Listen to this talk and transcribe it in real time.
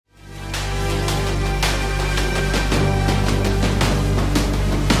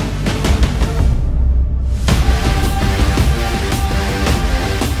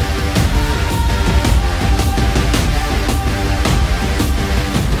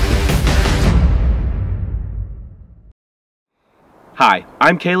Hi,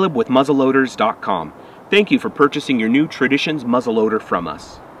 I'm Caleb with Muzzleloaders.com. Thank you for purchasing your new Traditions muzzleloader from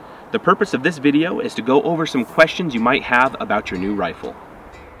us. The purpose of this video is to go over some questions you might have about your new rifle.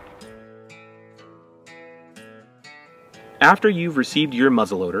 After you've received your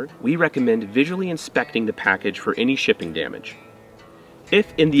muzzleloader, we recommend visually inspecting the package for any shipping damage.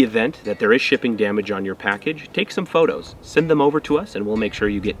 If in the event that there is shipping damage on your package, take some photos, send them over to us, and we'll make sure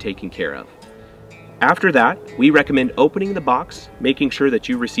you get taken care of. After that, we recommend opening the box, making sure that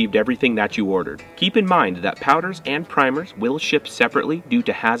you received everything that you ordered. Keep in mind that powders and primers will ship separately due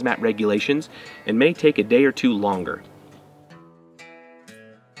to hazmat regulations and may take a day or two longer.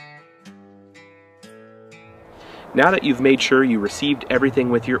 Now that you've made sure you received everything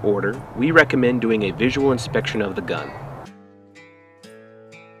with your order, we recommend doing a visual inspection of the gun.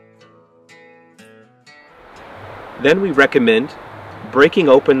 Then we recommend breaking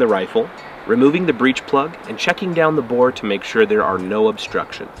open the rifle, removing the breech plug, and checking down the bore to make sure there are no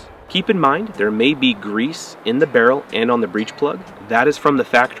obstructions. Keep in mind there may be grease in the barrel and on the breech plug. That is from the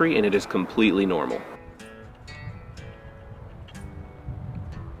factory and it is completely normal.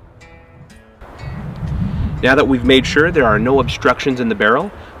 Now that we've made sure there are no obstructions in the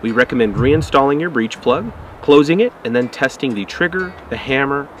barrel, we recommend reinstalling your breech plug, closing it, and then testing the trigger, the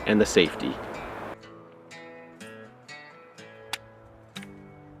hammer, and the safety.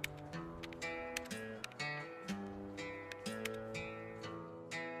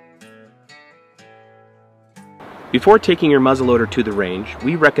 Before taking your muzzleloader to the range,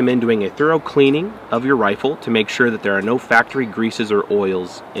 we recommend doing a thorough cleaning of your rifle to make sure that there are no factory greases or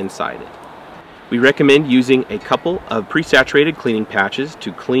oils inside it. We recommend using a couple of pre-saturated cleaning patches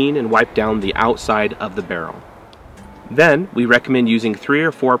to clean and wipe down the outside of the barrel. Then, we recommend using 3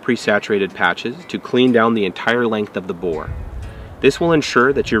 or 4 pre-saturated patches to clean down the entire length of the bore. This will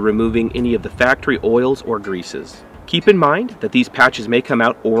ensure that you're removing any of the factory oils or greases. Keep in mind that these patches may come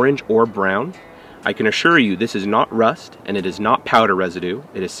out orange or brown. I can assure you this is not rust and it is not powder residue,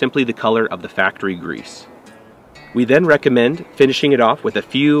 it is simply the color of the factory grease. We then recommend finishing it off with a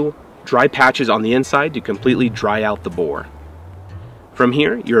few dry patches on the inside to completely dry out the bore. From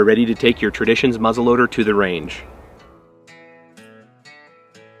here, you are ready to take your Traditions muzzleloader to the range.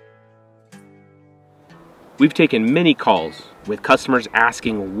 We've taken many calls with customers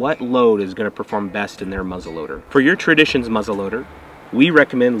asking what load is going to perform best in their muzzleloader. For your Traditions muzzleloader, we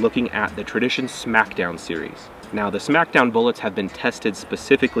recommend looking at the Traditions Smackdown series. Now, the Smackdown bullets have been tested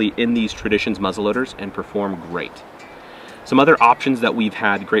specifically in these Traditions muzzleloaders and perform great. Some other options that we've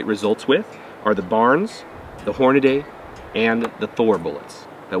had great results with are the Barnes, the Hornady, and the Thor bullets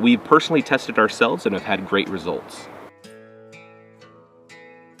that we've personally tested ourselves and have had great results.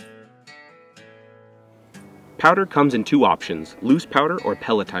 Powder comes in 2 options, loose powder or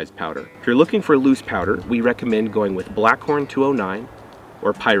pelletized powder. If you're looking for loose powder, we recommend going with Blackhorn 209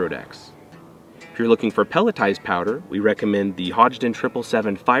 or Pyrodex. If you're looking for pelletized powder, we recommend the Hodgdon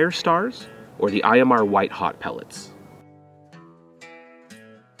 777 Fire Stars or the IMR White Hot Pellets.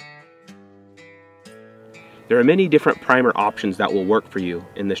 There are many different primer options that will work for you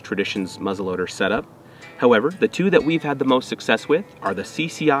in this Traditions muzzleloader setup. However, the 2 that we've had the most success with are the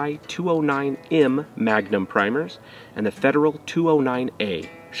CCI 209M Magnum primers and the Federal 209A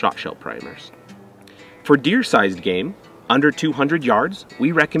shot shell primers. For deer-sized game, under 200 yards,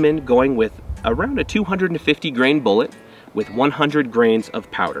 we recommend going with around a 250 grain bullet with 100 grains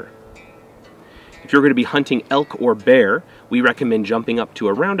of powder. If you're going to be hunting elk or bear, we recommend jumping up to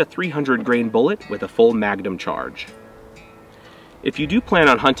around a 300 grain bullet with a full Magnum charge. If you do plan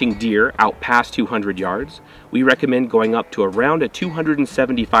on hunting deer out past 200 yards, we recommend going up to around a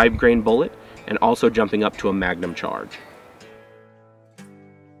 275 grain bullet and also jumping up to a Magnum charge.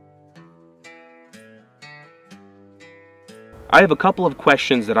 I have a couple of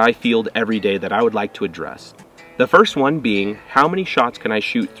questions that I field every day that I would like to address. The first one being, how many shots can I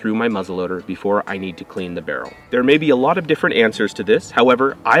shoot through my muzzleloader before I need to clean the barrel? There may be a lot of different answers to this,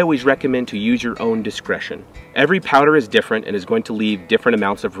 however, I always recommend to use your own discretion. Every powder is different and is going to leave different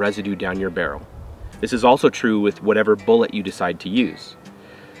amounts of residue down your barrel. This is also true with whatever bullet you decide to use.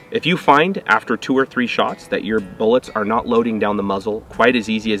 If you find after 2 or 3 shots that your bullets are not loading down the muzzle quite as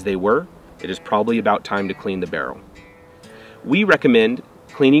easy as they were, it is probably about time to clean the barrel. We recommend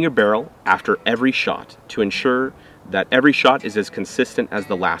cleaning your barrel after every shot to ensure that every shot is as consistent as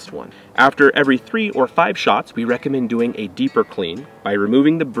the last one. After every 3 or 5 shots, we recommend doing a deeper clean by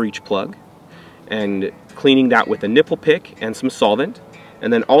removing the breech plug and cleaning that with a nipple pick and some solvent,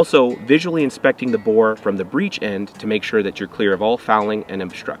 and then also visually inspecting the bore from the breech end to make sure that you're clear of all fouling and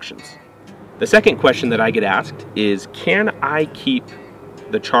obstructions. The second question that I get asked is, can I keep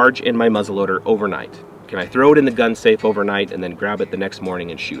the charge in my muzzleloader overnight? Can I throw it in the gun safe overnight and then grab it the next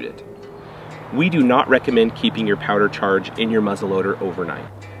morning and shoot it? We do not recommend keeping your powder charge in your muzzleloader overnight.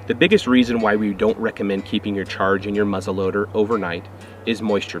 The biggest reason why we don't recommend keeping your charge in your muzzleloader overnight is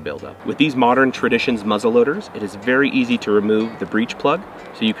moisture buildup. With these modern Traditions muzzleloaders, it is very easy to remove the breech plug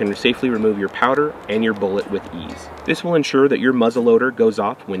so you can safely remove your powder and your bullet with ease. This will ensure that your muzzleloader goes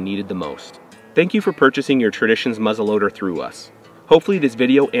off when needed the most. Thank you for purchasing your Traditions muzzleloader through us. Hopefully this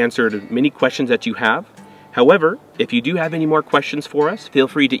video answered many questions that you have. However, if you do have any more questions for us, feel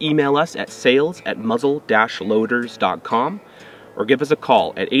free to email us at sales@muzzle-loaders.com or give us a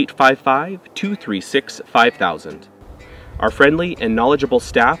call at 855-236-5000. Our friendly and knowledgeable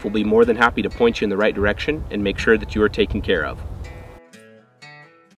staff will be more than happy to point you in the right direction and make sure that you are taken care of.